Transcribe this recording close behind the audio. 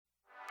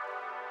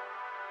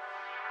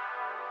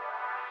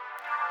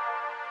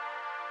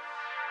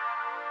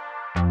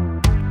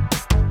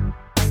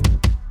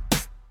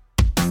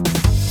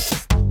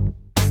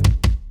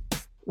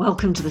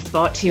Welcome to the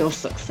Spark to Your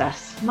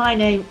Success. My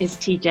name is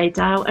TJ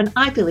Dow, and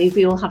I believe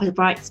we all have a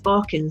bright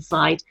spark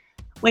inside.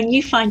 When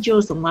you find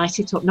yours and light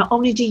it up, not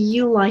only do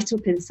you light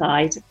up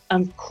inside,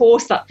 and of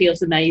course that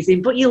feels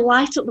amazing, but you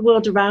light up the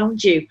world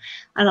around you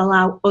and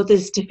allow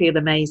others to feel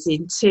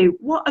amazing too.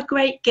 What a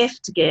great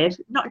gift to give,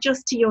 not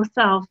just to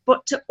yourself,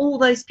 but to all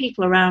those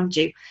people around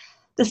you.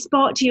 The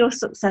Spark to Your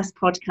Success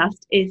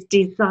podcast is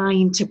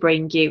designed to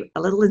bring you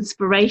a little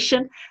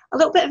inspiration, a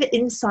little bit of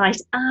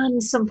insight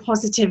and some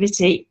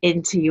positivity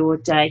into your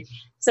day.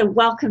 So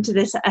welcome to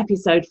this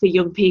episode for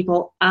young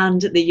people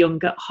and the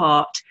young at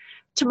heart.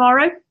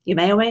 Tomorrow, you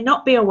may or may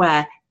not be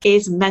aware,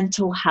 is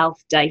Mental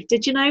Health Day.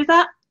 Did you know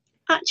that?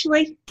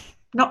 Actually,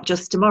 not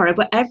just tomorrow,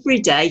 but every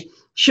day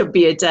should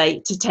be a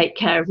day to take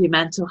care of your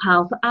mental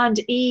health and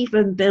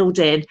even build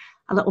in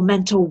a little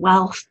mental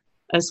wealth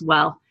as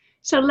well.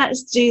 So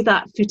let's do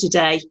that for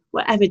today,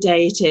 whatever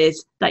day it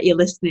is that you're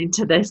listening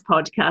to this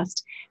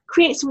podcast.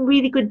 Create some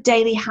really good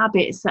daily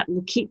habits that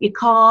will keep you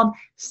calm,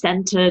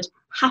 centered,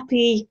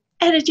 happy,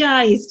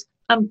 energized,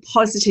 and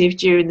positive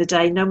during the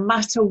day, no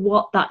matter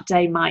what that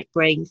day might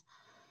bring.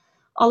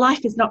 Our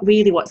life is not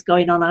really what's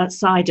going on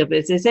outside of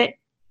us, is it?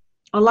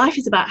 Our life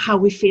is about how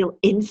we feel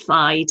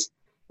inside,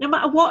 no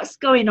matter what's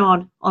going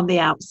on the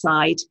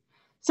outside.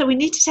 So we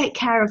need to take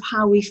care of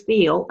how we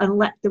feel and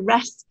let the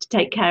rest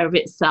take care of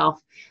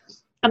itself.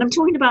 And I'm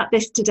talking about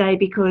this today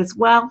because,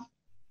 well,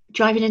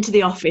 driving into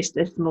the office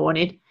this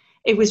morning,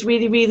 it was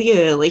really, really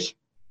early.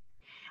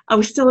 I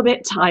was still a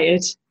bit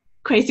tired,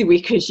 crazy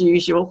week as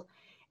usual.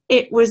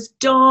 It was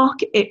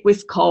dark, it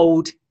was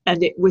cold,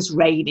 and it was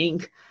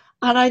raining.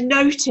 And I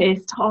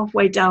noticed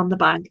halfway down the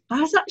bank, I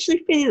was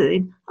actually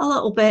feeling a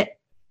little bit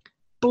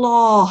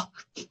blah.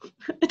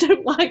 I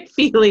don't like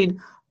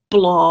feeling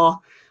blah.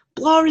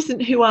 Blah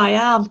isn't who I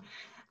am.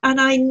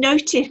 And I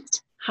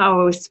noticed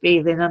how I was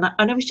feeling, and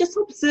I was just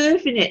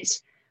observing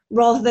it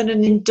rather than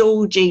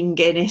indulging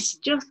in it,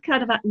 just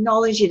kind of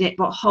acknowledging it,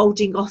 but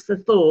holding off the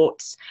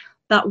thoughts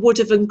that would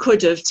have and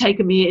could have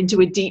taken me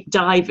into a deep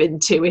dive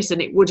into it,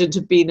 and it wouldn't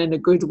have been in a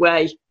good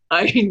way.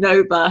 I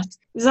know that.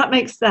 Does that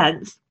make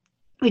sense?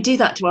 We do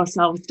that to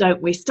ourselves,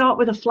 don't we? Start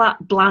with a flat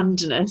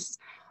blandness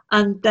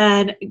and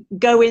then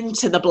go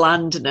into the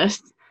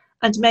blandness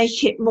and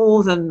make it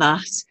more than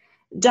that.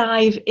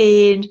 Dive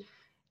in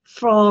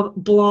from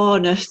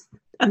blahness.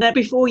 And then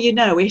before you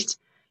know it,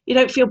 you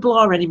don't feel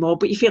blah anymore,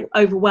 but you feel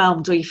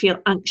overwhelmed, or you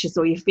feel anxious,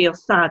 or you feel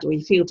sad, or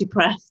you feel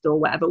depressed, or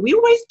whatever. We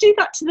always do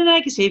that to the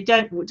negative,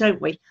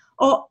 don't we?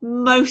 Or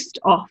most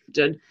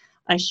often,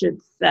 I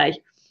should say.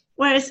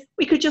 Whereas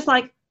we could just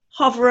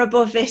hover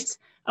above it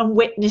and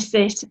witness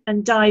it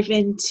and dive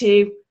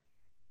into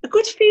a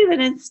good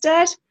feeling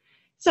instead.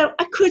 So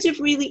I could have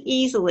really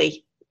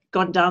easily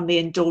gone down the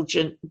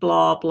indulgent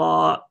blah,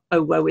 blah,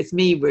 oh, woe is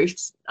me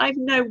route. I've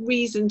no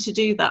reason to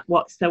do that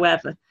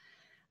whatsoever.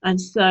 And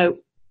so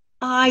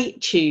I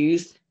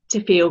choose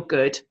to feel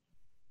good.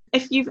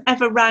 If you've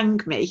ever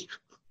rang me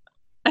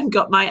and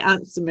got my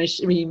answer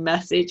machine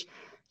message,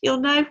 you'll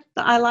know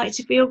that I like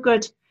to feel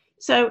good.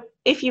 So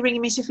if you're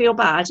ringing me to feel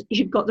bad,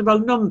 you've got the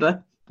wrong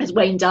number, as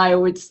Wayne Dyer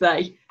would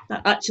say.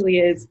 That actually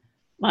is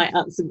my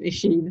answer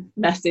machine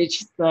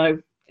message. So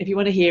if you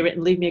want to hear it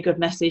and leave me a good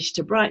message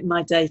to brighten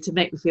my day, to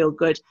make me feel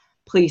good,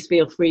 please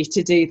feel free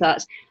to do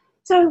that.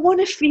 So I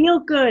want to feel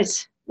good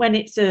when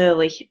it's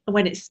early,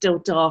 when it's still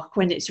dark,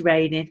 when it's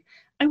raining.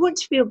 I want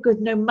to feel good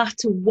no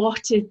matter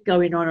what is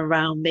going on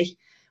around me,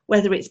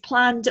 whether it's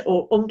planned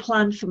or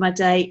unplanned for my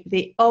day.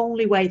 The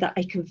only way that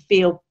I can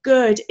feel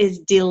good is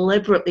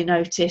deliberately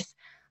notice,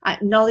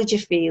 acknowledge a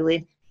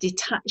feeling,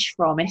 detach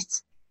from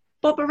it,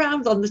 bob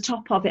around on the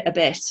top of it a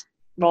bit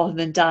rather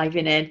than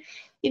diving in.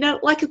 You know,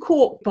 like a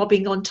cork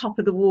bobbing on top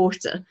of the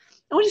water.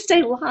 I want to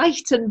stay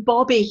light and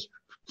bobby.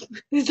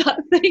 Is that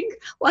a thing?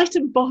 Light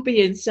and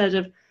bobby instead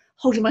of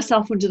holding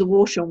myself under the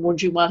water and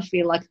wondering why I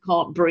feel like I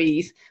can't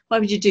breathe. Why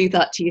would you do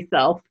that to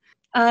yourself?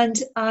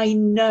 And I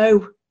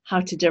know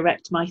how to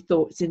direct my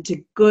thoughts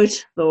into good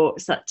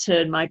thoughts that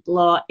turn my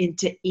blah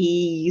into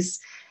ease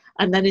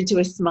and then into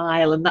a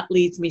smile, and that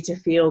leads me to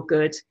feel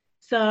good.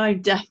 So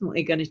I'm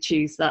definitely going to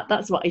choose that.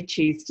 That's what I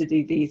choose to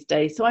do these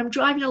days. So I'm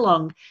driving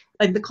along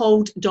in the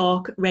cold,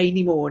 dark,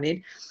 rainy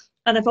morning,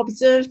 and I've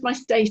observed my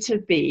state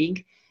of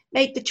being,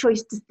 made the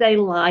choice to stay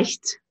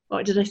light.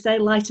 What did I say?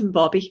 Light and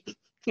bobby.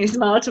 I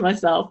smile to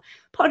myself,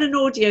 put on an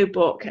audio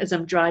book as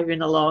I'm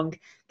driving along,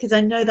 because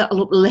I know that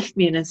will uplift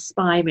me and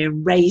inspire me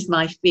and raise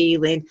my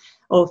feeling,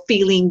 or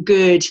feeling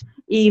good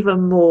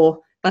even more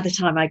by the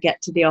time I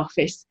get to the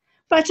office.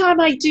 By the time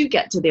I do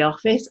get to the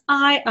office,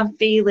 I am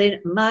feeling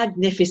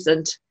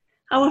magnificent.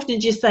 How often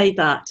do you say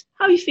that?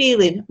 How are you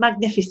feeling?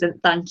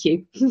 Magnificent, thank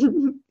you.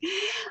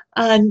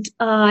 And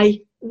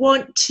I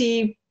want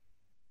to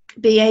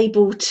be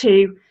able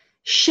to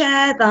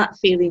share that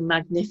feeling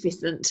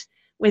magnificent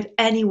with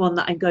anyone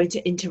that I'm going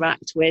to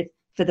interact with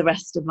for the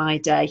rest of my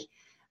day.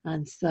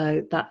 And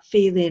so that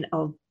feeling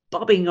of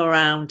bobbing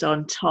around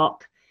on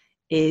top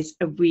is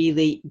a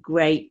really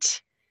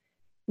great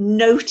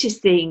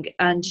noticing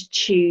and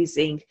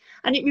choosing.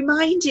 And it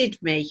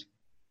reminded me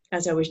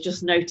as I was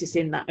just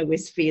noticing that I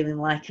was feeling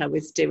like I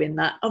was doing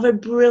that, of a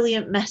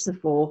brilliant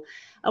metaphor,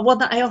 and one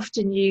that I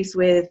often use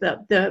with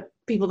the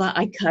people that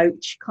I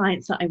coach,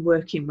 clients that I'm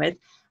working with,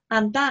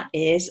 and that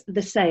is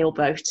the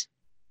sailboat.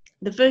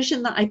 The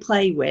version that I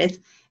play with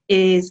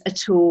is a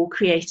tool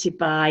created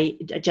by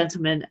a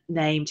gentleman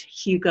named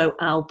Hugo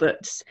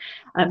Alberts.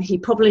 He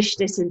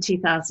published it in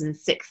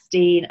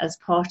 2016 as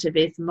part of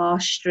his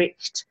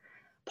Maastricht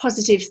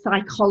Positive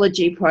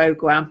Psychology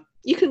program.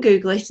 You can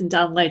Google it and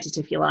download it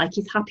if you like.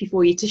 He's happy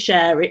for you to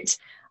share it.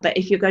 But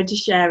if you're going to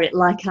share it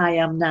like I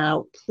am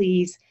now,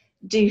 please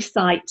do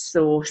cite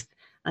source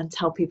and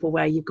tell people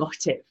where you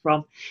got it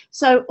from.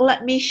 So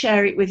let me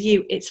share it with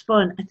you. It's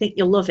fun. I think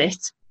you'll love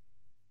it.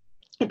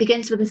 It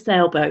begins with a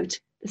sailboat.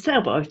 The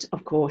sailboat,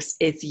 of course,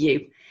 is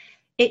you.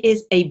 It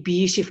is a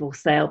beautiful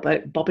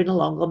sailboat bobbing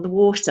along on the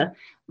water.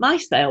 My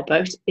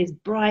sailboat is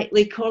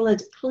brightly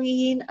coloured,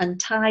 clean and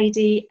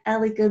tidy,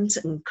 elegant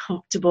and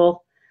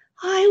comfortable.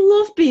 I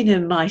love being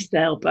in my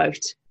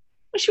sailboat.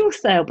 What's your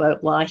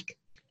sailboat like?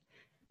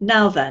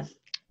 Now then,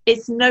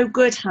 it's no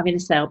good having a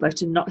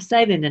sailboat and not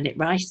sailing in it,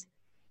 right?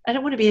 I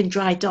don't want to be in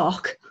dry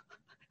dock.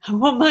 I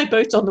want my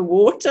boat on the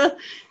water.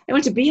 I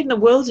want to be in the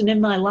world and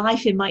in my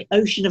life, in my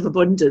ocean of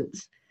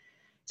abundance.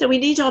 So we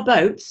need our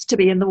boats to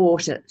be in the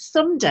water.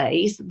 Some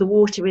days the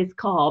water is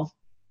calm.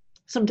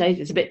 Some days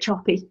it's a bit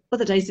choppy.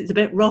 Other days it's a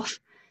bit rough.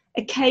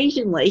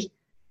 Occasionally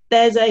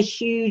there's a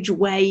huge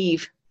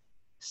wave.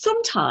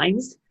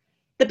 Sometimes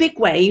the big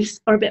waves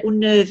are a bit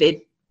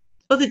unnerving.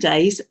 Other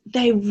days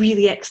they're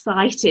really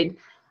exciting.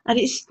 And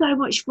it's so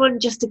much fun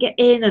just to get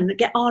in and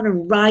get on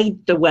and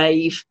ride the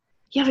wave.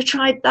 You ever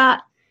tried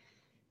that?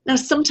 Now,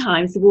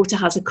 sometimes the water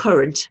has a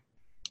current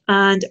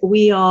and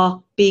we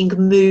are being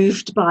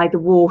moved by the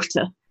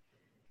water.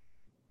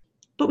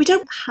 But we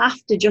don't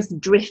have to just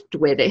drift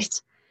with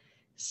it.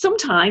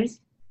 Sometimes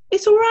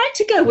it's all right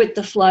to go with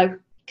the flow.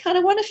 Kind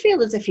of want to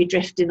feel as if you're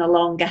drifting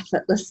along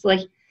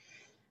effortlessly.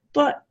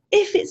 But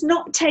if it's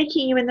not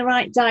taking you in the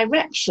right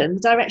direction, the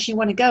direction you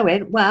want to go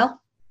in, well,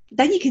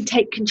 then you can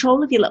take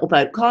control of your little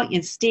boat, can't you?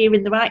 And steer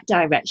in the right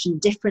direction,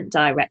 different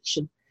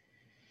direction.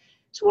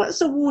 So what's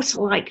the water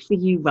like for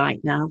you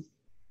right now?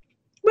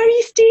 Where are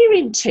you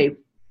steering to?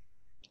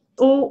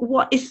 Or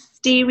what is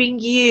steering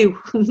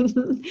you?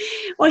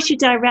 What's your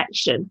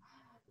direction?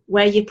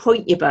 Where you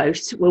point your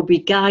boat will be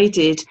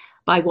guided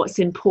by what's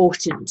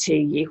important to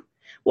you,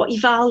 what you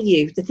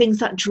value, the things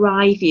that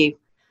drive you.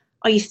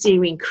 Are you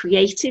steering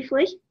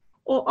creatively,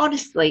 or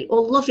honestly,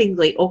 or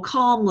lovingly, or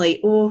calmly,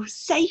 or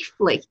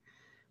safely?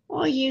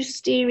 Are you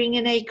steering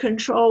in a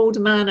controlled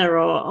manner, or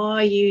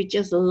are you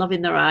just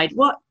loving the ride?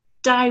 What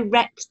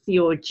directs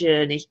your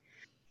journey? Do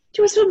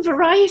you want some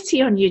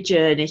variety on your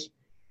journey?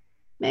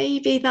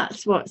 Maybe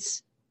that's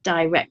what's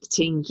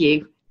directing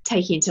you,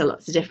 taking you to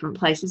lots of different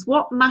places.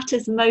 What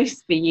matters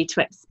most for you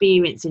to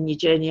experience in your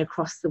journey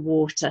across the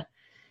water?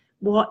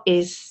 What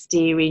is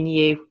steering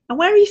you? And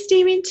where are you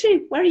steering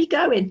to? Where are you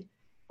going?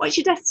 What's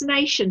your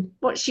destination?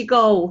 What's your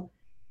goal?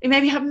 You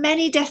maybe have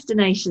many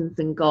destinations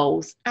and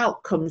goals,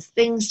 outcomes,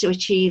 things to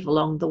achieve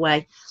along the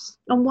way.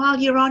 And while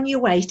you're on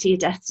your way to your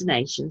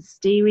destination,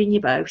 steering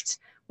your boat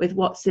with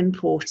what's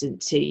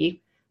important to you,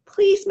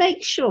 please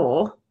make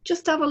sure,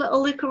 just have a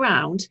little look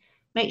around,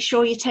 make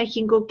sure you're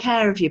taking good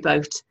care of your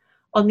boat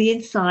on the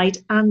inside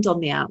and on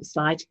the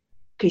outside,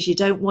 because you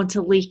don't want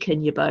a leak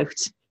in your boat.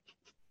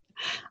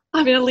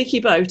 Having a leaky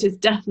boat is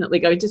definitely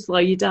going to slow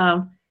you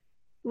down.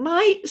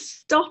 Might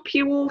stop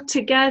you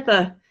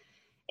altogether.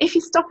 If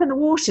you stop in the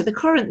water, the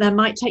current then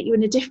might take you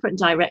in a different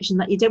direction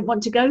that you don't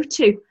want to go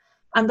to.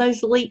 And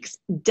those leaks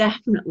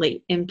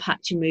definitely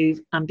impact your mood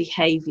and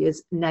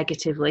behaviours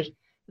negatively.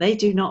 They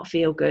do not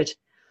feel good.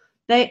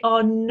 They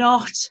are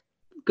not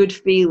good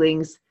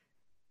feelings.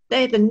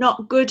 They're the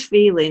not good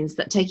feelings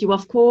that take you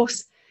off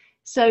course.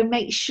 So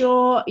make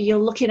sure you're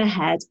looking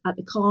ahead at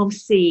the calm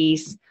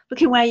seas,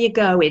 looking where you're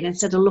going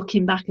instead of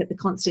looking back at the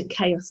constant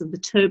chaos of the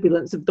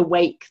turbulence of the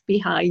wake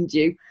behind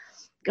you.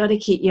 Got to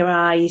keep your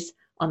eyes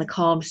on the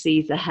calm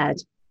seas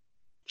ahead.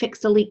 Fix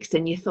the leaks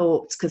in your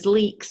thoughts, because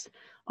leaks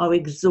are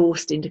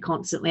exhausting to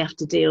constantly have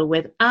to deal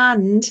with,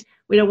 and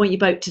we don't want your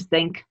boat to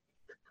sink.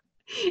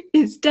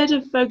 Instead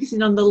of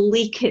focusing on the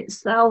leak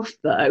itself,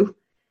 though,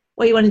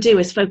 what you want to do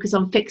is focus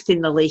on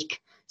fixing the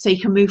leak so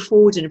you can move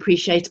forward and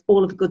appreciate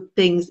all of the good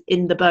things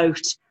in the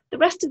boat, the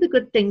rest of the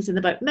good things in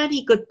the boat,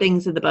 many good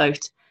things in the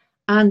boat,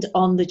 and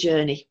on the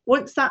journey.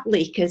 Once that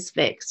leak is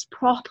fixed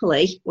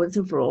properly, once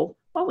and for all,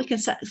 well, we can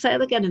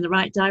sail again in the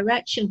right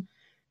direction.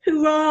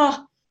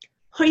 Hurrah!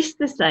 Hoist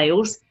the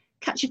sails,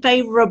 catch a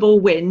favourable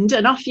wind,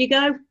 and off you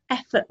go,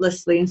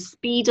 effortlessly and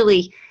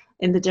speedily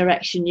in the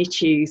direction you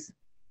choose.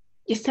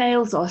 Your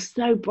sails are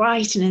so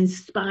bright and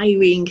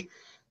inspiring.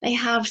 They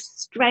have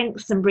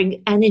strength and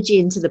bring energy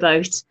into the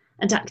boat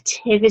and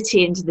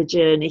activity into the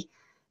journey.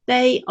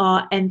 They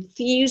are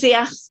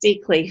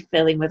enthusiastically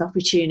filling with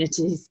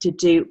opportunities to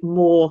do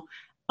more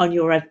on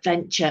your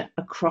adventure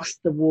across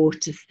the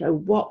water. So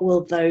what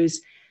will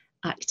those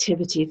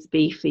activities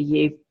be for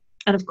you?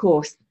 And of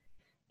course,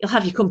 you'll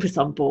have your compass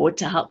on board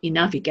to help you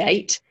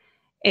navigate.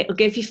 It'll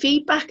give you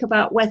feedback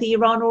about whether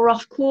you're on or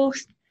off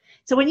course.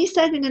 So when you're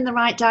sailing in the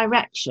right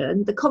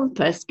direction, the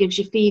compass gives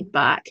you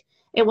feedback.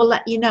 It will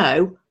let you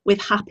know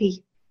with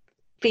happy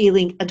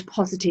feeling and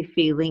positive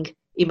feeling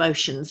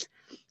emotions.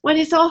 When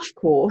it's off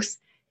course,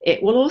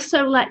 it will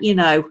also let you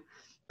know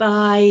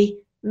by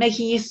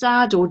making you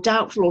sad or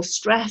doubtful or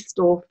stressed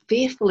or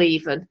fearful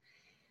even.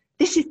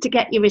 This is to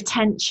get your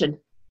attention.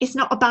 It's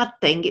not a bad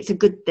thing, it's a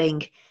good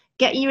thing.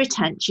 Getting your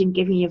attention,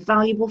 giving you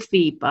valuable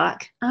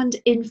feedback and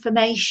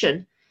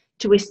information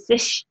to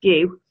assist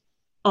you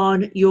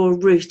on your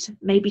route,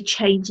 maybe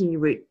changing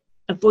your route,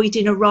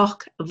 avoiding a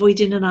rock,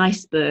 avoiding an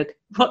iceberg,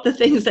 what the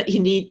things that you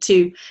need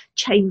to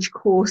change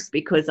course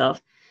because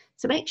of.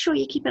 So make sure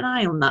you keep an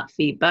eye on that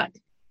feedback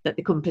that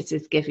the compass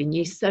is giving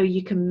you so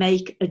you can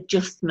make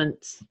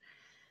adjustments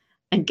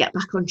and get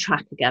back on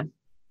track again.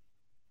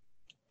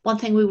 One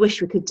thing we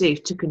wish we could do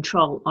to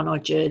control on our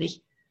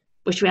journey,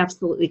 which we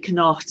absolutely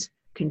cannot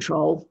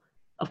control,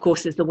 of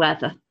course, is the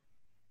weather.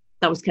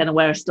 That was kind of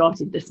where I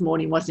started this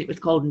morning, wasn't it? It was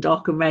cold and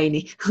dark and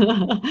rainy.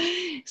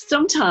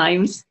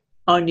 Sometimes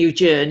our new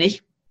journey,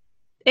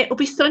 it'll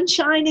be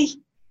sunshiny,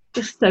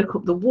 just soak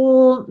up the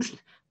warmth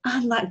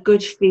and that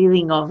good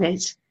feeling of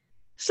it.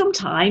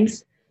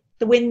 Sometimes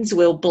the winds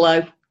will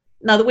blow.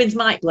 Now, the winds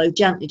might blow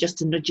gently just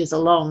to nudge us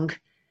along.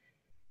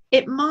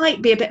 It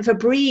might be a bit of a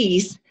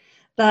breeze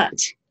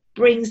that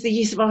brings the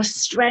use of our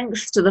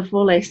strengths to the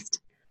fullest.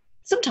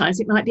 Sometimes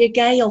it might be a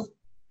gale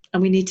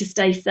and we need to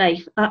stay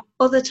safe. At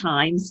other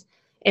times,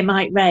 it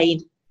might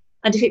rain.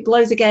 And if it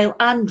blows a gale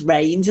and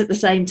rains at the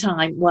same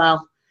time,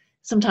 well,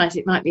 sometimes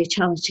it might be a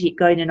challenge to keep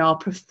going in our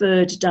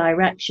preferred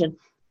direction,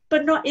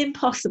 but not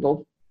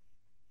impossible.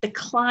 The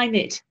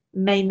climate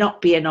may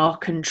not be in our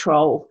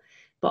control,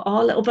 but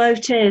our little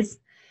boat is.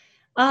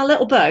 Our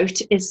little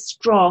boat is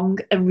strong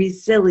and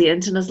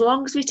resilient, and as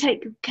long as we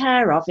take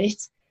care of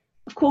it,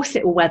 of course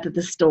it will weather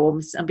the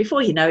storms, and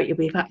before you know it, you'll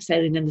be back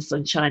sailing in the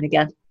sunshine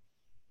again.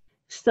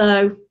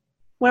 So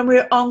when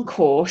we're on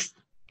course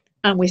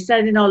and we're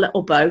sailing our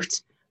little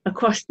boat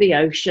across the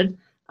ocean,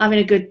 having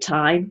a good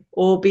time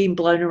or being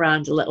blown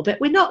around a little bit,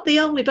 we're not the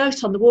only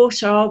boat on the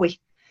water, are we?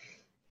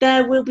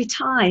 There will be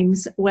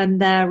times when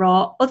there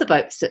are other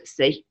boats at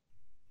sea.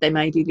 They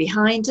may be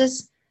behind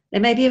us, they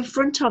may be in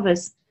front of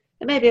us,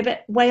 they may be a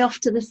bit way off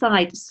to the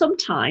side.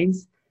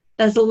 Sometimes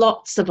there's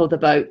lots of other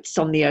boats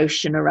on the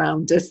ocean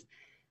around us.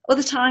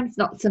 Other times,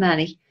 not so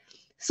many.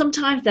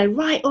 Sometimes they're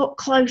right up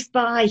close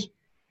by.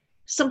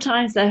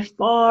 Sometimes they're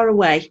far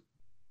away.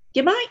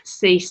 You might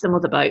see some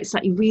other boats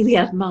that you really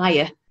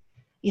admire.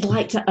 You'd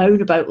like to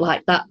own a boat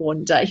like that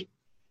one day.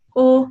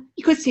 Or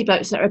you could see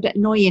boats that are a bit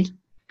annoying,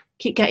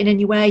 keep getting in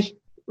your way,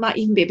 might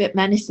even be a bit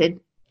menacing.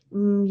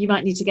 You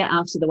might need to get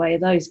out of the way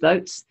of those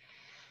boats.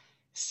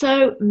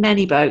 So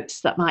many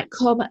boats that might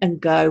come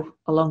and go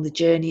along the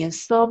journey, and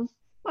some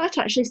might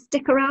actually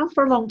stick around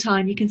for a long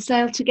time. You can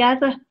sail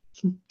together,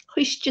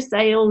 hoist your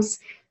sails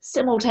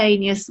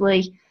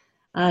simultaneously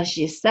as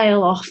you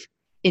sail off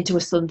into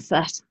a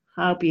sunset.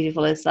 How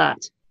beautiful is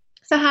that?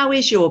 So how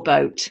is your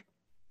boat?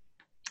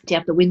 Do you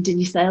have the wind in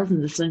your sails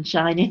and the sun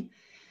shining?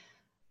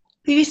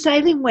 Who are you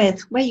sailing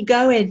with? Where are you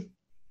going?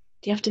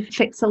 Do you have to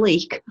fix a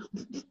leak?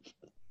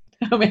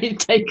 I mean,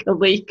 take a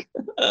leak.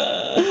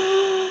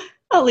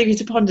 I'll leave you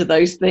to ponder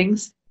those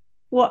things.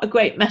 What a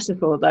great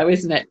metaphor, though,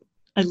 isn't it?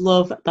 I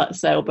love that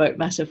sailboat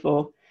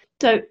metaphor.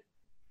 So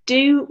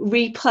do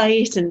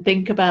replay it and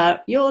think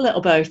about your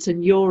little boat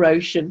and your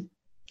ocean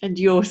and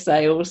your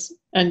sails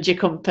and your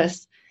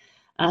compass.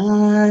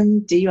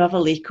 And do you have a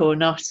leak or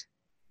not?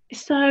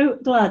 So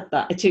glad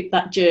that I took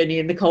that journey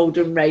in the cold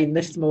and rain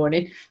this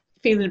morning.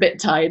 Feeling a bit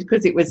tired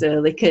because it was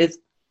early, because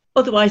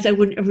otherwise I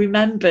wouldn't have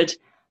remembered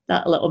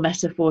that little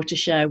metaphor to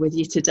share with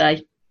you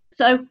today.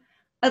 So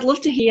I'd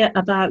love to hear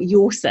about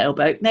your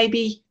sailboat,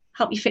 maybe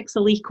help you fix a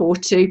leak or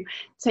two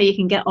so you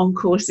can get on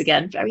course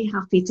again. Very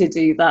happy to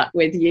do that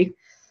with you.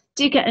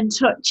 Do get in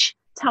touch.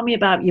 Tell me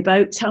about your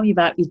boat. Tell me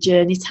about your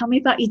journey. Tell me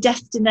about your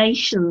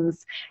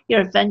destinations,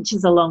 your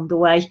adventures along the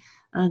way.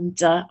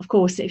 And of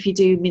course, if you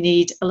do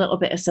need a little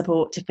bit of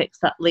support to fix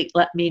that leak,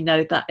 let me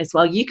know that as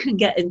well. You can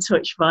get in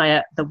touch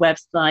via the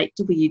website,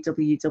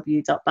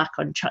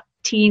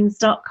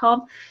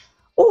 www.backontrackteens.com.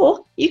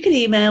 Or you can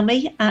email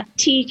me at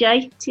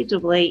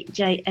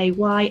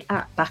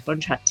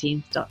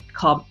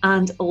tjay@backontrackteens.com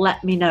and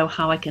let me know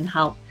how I can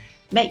help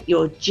make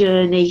your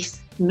journey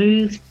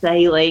smooth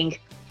sailing.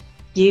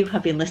 You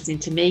have been listening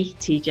to me,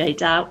 TJ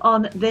Dow,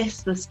 on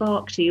this, the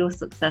Spark to Your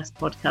Success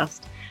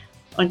podcast.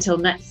 Until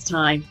next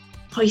time,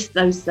 hoist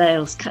those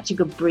sails, catch a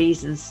good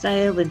breeze and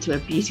sail into a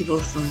beautiful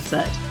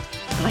sunset.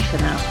 Bye for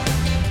now.